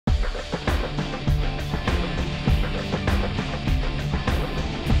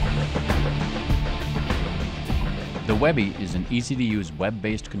Webbi is an easy-to-use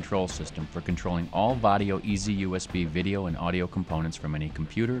web-based control system for controlling all Vaddio EasyUSB video and audio components from any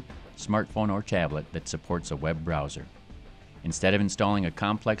computer, smartphone, or tablet that supports a web browser. Instead of installing a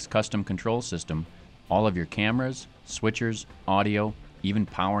complex custom control system, all of your cameras, switchers, audio, even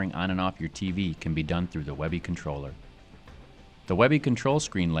powering on and off your TV can be done through the Webbi controller. The Webbi control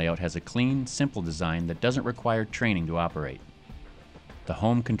screen layout has a clean, simple design that doesn't require training to operate. The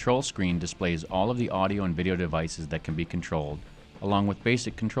home control screen displays all of the audio and video devices that can be controlled, along with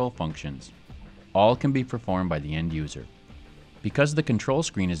basic control functions. All can be performed by the end user. Because the control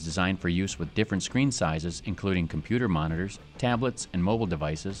screen is designed for use with different screen sizes, including computer monitors, tablets, and mobile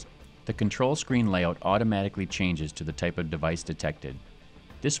devices, the control screen layout automatically changes to the type of device detected.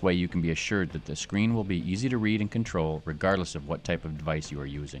 This way you can be assured that the screen will be easy to read and control regardless of what type of device you are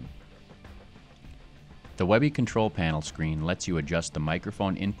using. The Webbi control panel screen lets you adjust the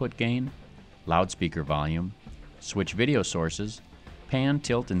microphone input gain, loudspeaker volume, switch video sources, pan,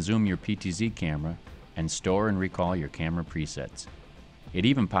 tilt, and zoom your PTZ camera, and store and recall your camera presets. It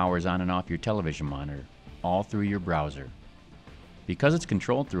even powers on and off your television monitor, all through your browser. Because it's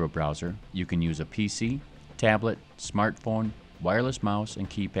controlled through a browser, you can use a PC, tablet, smartphone, wireless mouse, and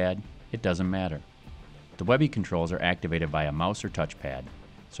keypad. It doesn't matter. The Webbi controls are activated by a mouse or touchpad,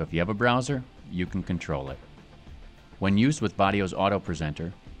 so if you have a browser, you can control it. When used with Vaddio's Auto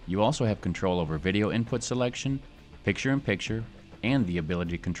Presenter, you also have control over video input selection, picture-in-picture, and the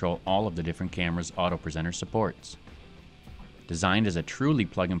ability to control all of the different cameras Auto Presenter supports. Designed as a truly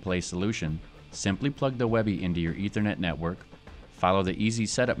plug-and-play solution, simply plug the Webbi into your Ethernet network, follow the Easy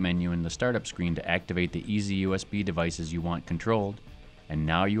Setup menu in the startup screen to activate the EasyUSB devices you want controlled, and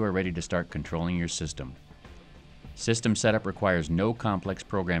now you are ready to start controlling your system. System setup requires no complex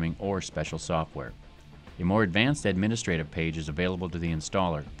programming or special software. A more advanced administrative page is available to the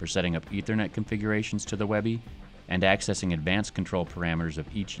installer for setting up Ethernet configurations to the Webbi and accessing advanced control parameters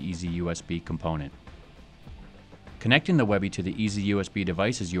of each EasyUSB component. Connecting the Webbi to the EasyUSB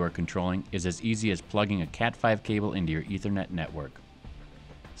devices you are controlling is as easy as plugging a Cat5 cable into your Ethernet network.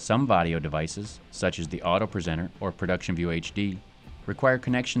 Some Vaddio devices, such as the Auto Presenter or Production View HD, require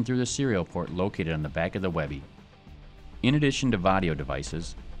connection through the serial port located on the back of the Webbi. In addition to Vaddio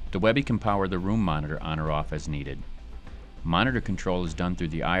devices, the Webbi can power the room monitor on or off as needed. Monitor control is done through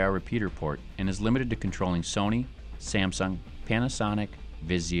the IR repeater port and is limited to controlling Sony, Samsung, Panasonic,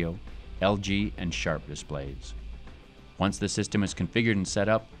 Vizio, LG, and Sharp displays. Once the system is configured and set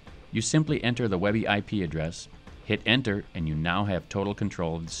up, you simply enter the Webbi IP address, hit enter, and you now have total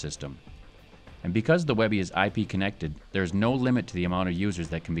control of the system. And because the Webbi is IP connected, there is no limit to the amount of users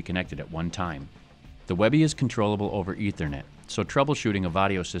that can be connected at one time. The Webbi is controllable over Ethernet, so troubleshooting a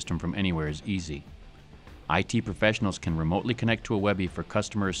Vaddio system from anywhere is easy. IT professionals can remotely connect to a Webbi for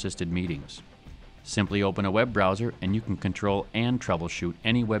customer-assisted meetings. Simply open a web browser and you can control and troubleshoot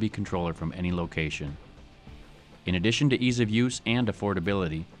any Webbi controller from any location. In addition to ease of use and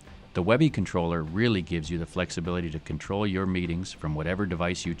affordability, the Webbi controller really gives you the flexibility to control your meetings from whatever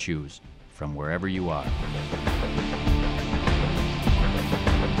device you choose, from wherever you are.